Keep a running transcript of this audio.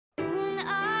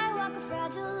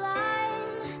fragile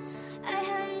line. I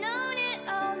have known it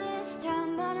all this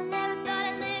time, but I never thought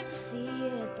I'd live to see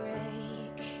it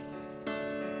break.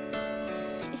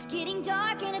 It's getting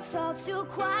dark and it's all too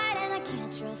quiet, and I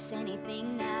can't trust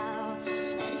anything now.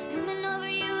 And it's coming over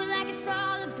you like it's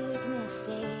all a big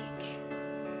mistake.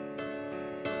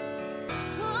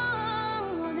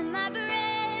 Holding my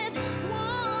breath,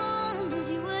 won't lose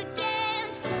you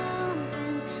again.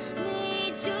 Something's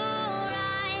made your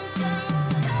eyes go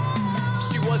cold.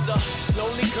 She was a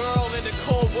lonely girl in a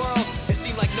cold world. It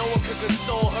seemed like no one could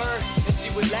console her, and she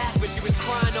would laugh, but she was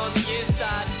crying on the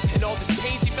inside. And all this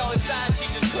pain she felt inside, she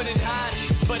just couldn't hide.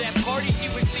 But at parties she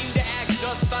would seem to act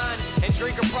just fine and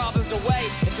drink her problems away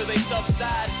until they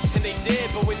subside. And they did,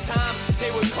 but with time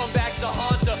they would come back to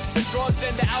haunt her. The drugs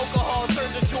and the alcohol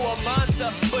turned her to a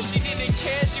monster, but she didn't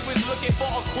care. She was looking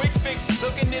for a quick fix,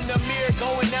 looking in the mirror,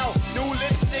 going out, new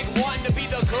lipstick, wanting to be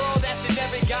the girl that's in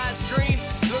every guy's dreams.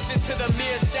 Looked into the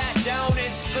mirror, sat down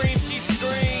and screamed. She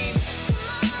screamed.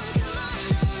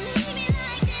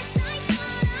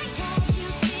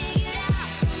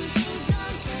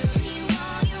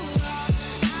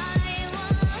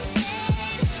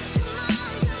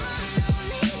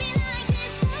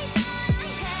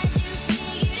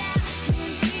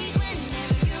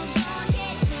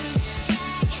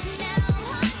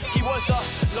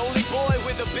 Lonely boy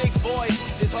with a big void.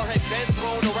 His heart had been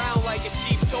thrown around like a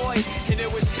cheap toy, and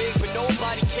it was big but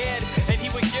nobody cared. And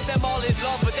he would give them all his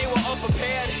love, but they were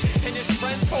unprepared. And his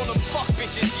friends told him, fuck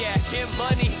bitches, yeah, get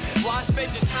money. Why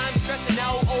spend your time stressing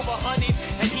out over honeys?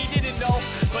 And he didn't know,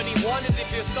 but he wanted to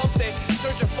feel something,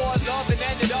 searching for love and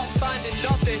ended up finding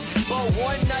nothing. But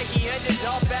one night he ended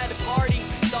up at a party,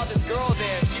 saw this girl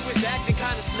there, she was acting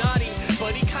kinda snotty,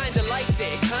 but he kinda liked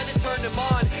it, it kinda turned him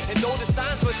on. And though the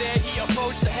signs were there, he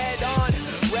approached her head on.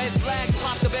 Red flags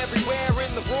popped up everywhere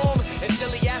in the room, and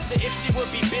still he asked her if she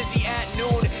would be busy at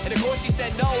noon. And of course she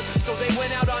said no, so they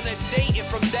went out on a date. And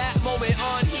from that moment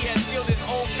on, he had sealed his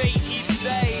own fate, he'd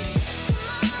say.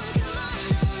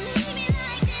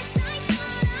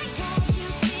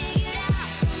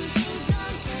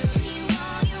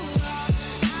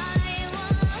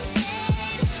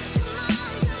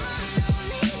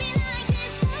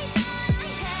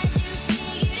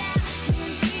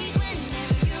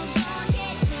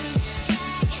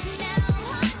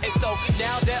 So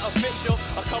now they're official,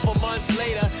 a couple months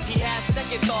later. He had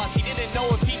second thoughts, he didn't know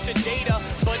if he should date her,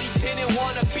 but he didn't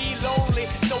want to be lonely,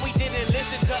 so he didn't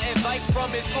listen to advice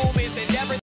from his homies and never